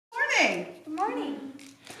morning. Good morning.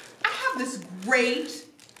 I have this great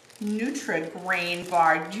Nutri-Grain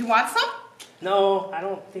bar. Do you want some? No, I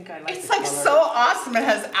don't think I like It's the like color. so awesome. It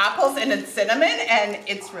has apples and it's cinnamon and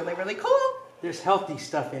it's really, really cool. There's healthy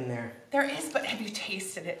stuff in there. There is, but have you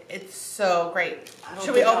tasted it? It's so great. I don't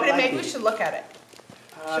Should we think I'll open it? like Maybe it. we should look at it.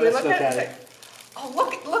 Should Let's we look at it. Oh,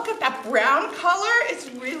 look at that brown color. It's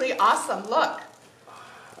really awesome. Look.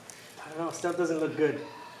 I don't know, stuff doesn't look good.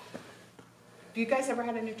 Do you guys ever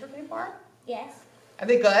had a Nutri-Grain bar? Yes. Are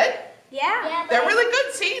they good? Yeah. They're really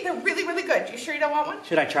good. See, they're really, really good. You sure you don't want one?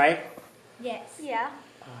 Should I try it? Yes. Yeah.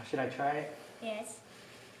 Should I try it? Yes.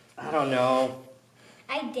 I don't know.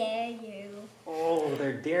 I dare you. Oh,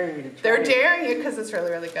 they're daring me to try They're it. daring you because it's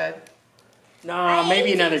really, really good. No,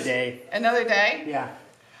 maybe another day. Another day? Yeah.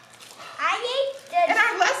 I ate In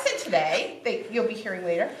our lesson today, you'll be hearing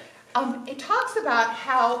later, it talks about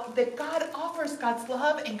how that God offers God's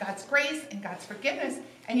love and God's grace and God's forgiveness.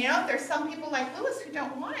 And you know, there's some people like Lewis who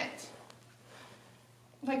don't want it.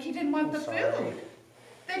 Like he didn't want the food.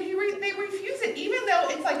 That they refuse it, even though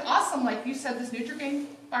it's like awesome. Like you said, this Nutri-Grain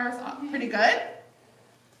bar is pretty good.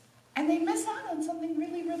 And they miss out on something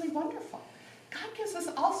really, really wonderful. God gives us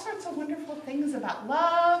all sorts of wonderful things about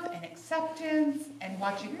love and acceptance and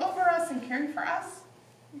watching over us and caring for us.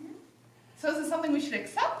 So is it something we should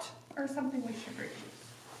accept or something we should refuse?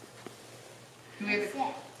 Do we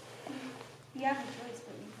have You have a choice,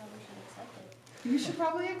 but you probably should accept it. You should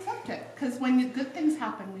probably accept it, because when good things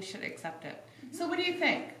happen, we should accept it. So what do you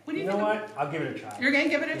think? What do you You know think? what? I'll give it a try. You're going to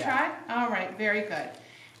give it a Yeah. try? All right, very good.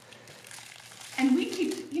 And we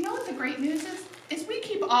keep, you know what the great news is? Is we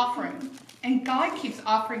keep offering, and God keeps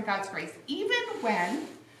offering God's grace. Even when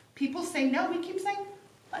people say no, we keep saying,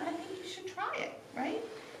 but I think you should try it, right?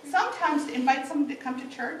 Sometimes to invite someone to come to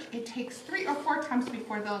church, it takes 3 or 4 times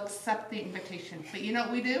before they'll accept the invitation. But you know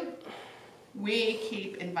what we do? We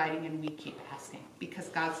keep inviting and we keep asking, because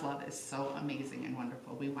God's love is so amazing and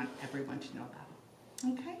wonderful. We want everyone to know that.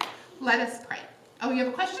 Okay? Let us pray. Oh, you have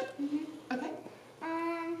a question? Okay.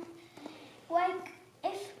 Like,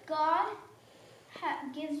 if God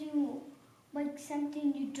gives you, like,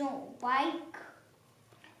 something you don't like,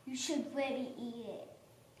 you should really eat it.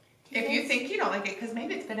 If you think you don't like it, because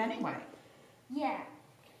maybe it's good anyway. Yeah.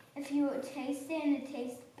 If you taste it and it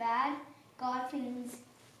tastes bad, God thinks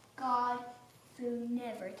God food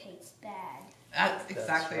never tastes bad. That's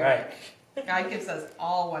exactly right. God gives us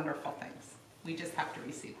all wonderful things. We just have to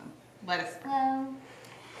receive them. Let us pray. Well,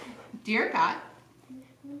 Dear God,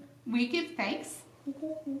 we give thanks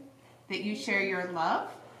that you share your love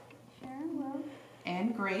sure will.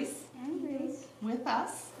 and grace And grace with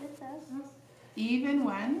us, with us, even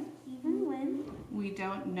when even when we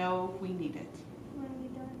don't know we need it. we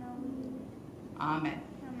don't know. Amen.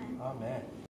 Amen. Amen.